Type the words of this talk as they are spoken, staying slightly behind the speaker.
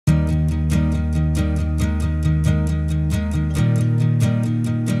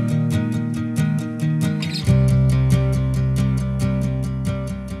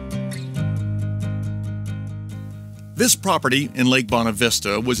This property in Lake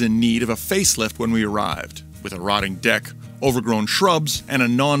Bonavista was in need of a facelift when we arrived, with a rotting deck, overgrown shrubs, and a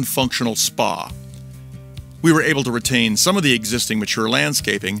non-functional spa. We were able to retain some of the existing mature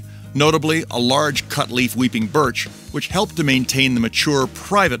landscaping, notably a large cut-leaf weeping birch, which helped to maintain the mature,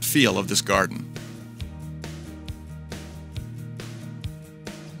 private feel of this garden.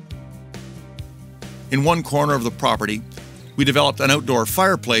 In one corner of the property, we developed an outdoor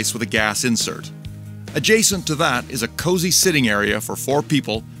fireplace with a gas insert. Adjacent to that is a cozy sitting area for 4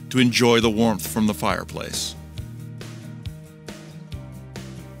 people to enjoy the warmth from the fireplace.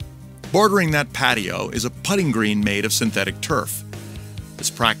 Bordering that patio is a putting green made of synthetic turf. This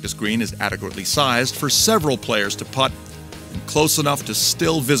practice green is adequately sized for several players to putt and close enough to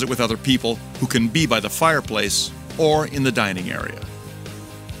still visit with other people who can be by the fireplace or in the dining area.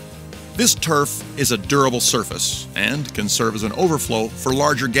 This turf is a durable surface and can serve as an overflow for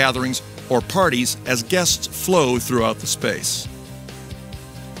larger gatherings or parties as guests flow throughout the space.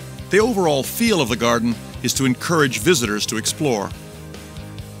 The overall feel of the garden is to encourage visitors to explore.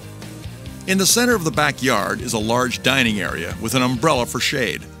 In the center of the backyard is a large dining area with an umbrella for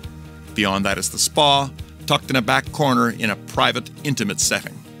shade. Beyond that is the spa, tucked in a back corner in a private, intimate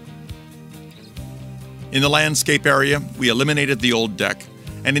setting. In the landscape area, we eliminated the old deck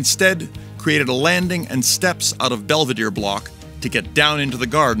and instead created a landing and steps out of Belvedere block to get down into the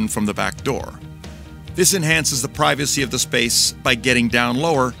garden from the back door. This enhances the privacy of the space by getting down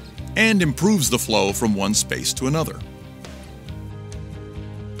lower and improves the flow from one space to another.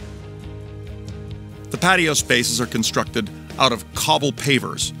 The patio spaces are constructed out of cobble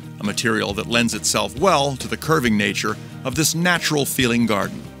pavers, a material that lends itself well to the curving nature of this natural-feeling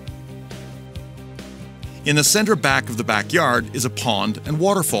garden. In the center back of the backyard is a pond and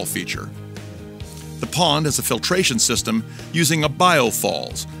waterfall feature. The pond has a filtration system using a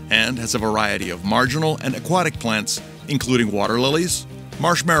biofalls and has a variety of marginal and aquatic plants, including water lilies,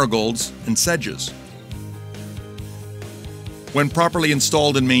 marsh marigolds, and sedges. When properly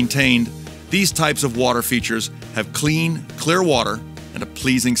installed and maintained, these types of water features have clean, clear water and a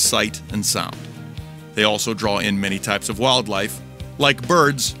pleasing sight and sound. They also draw in many types of wildlife, like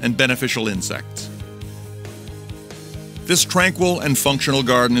birds and beneficial insects. This tranquil and functional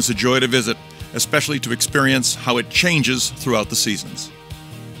garden is a joy to visit, especially to experience how it changes throughout the seasons.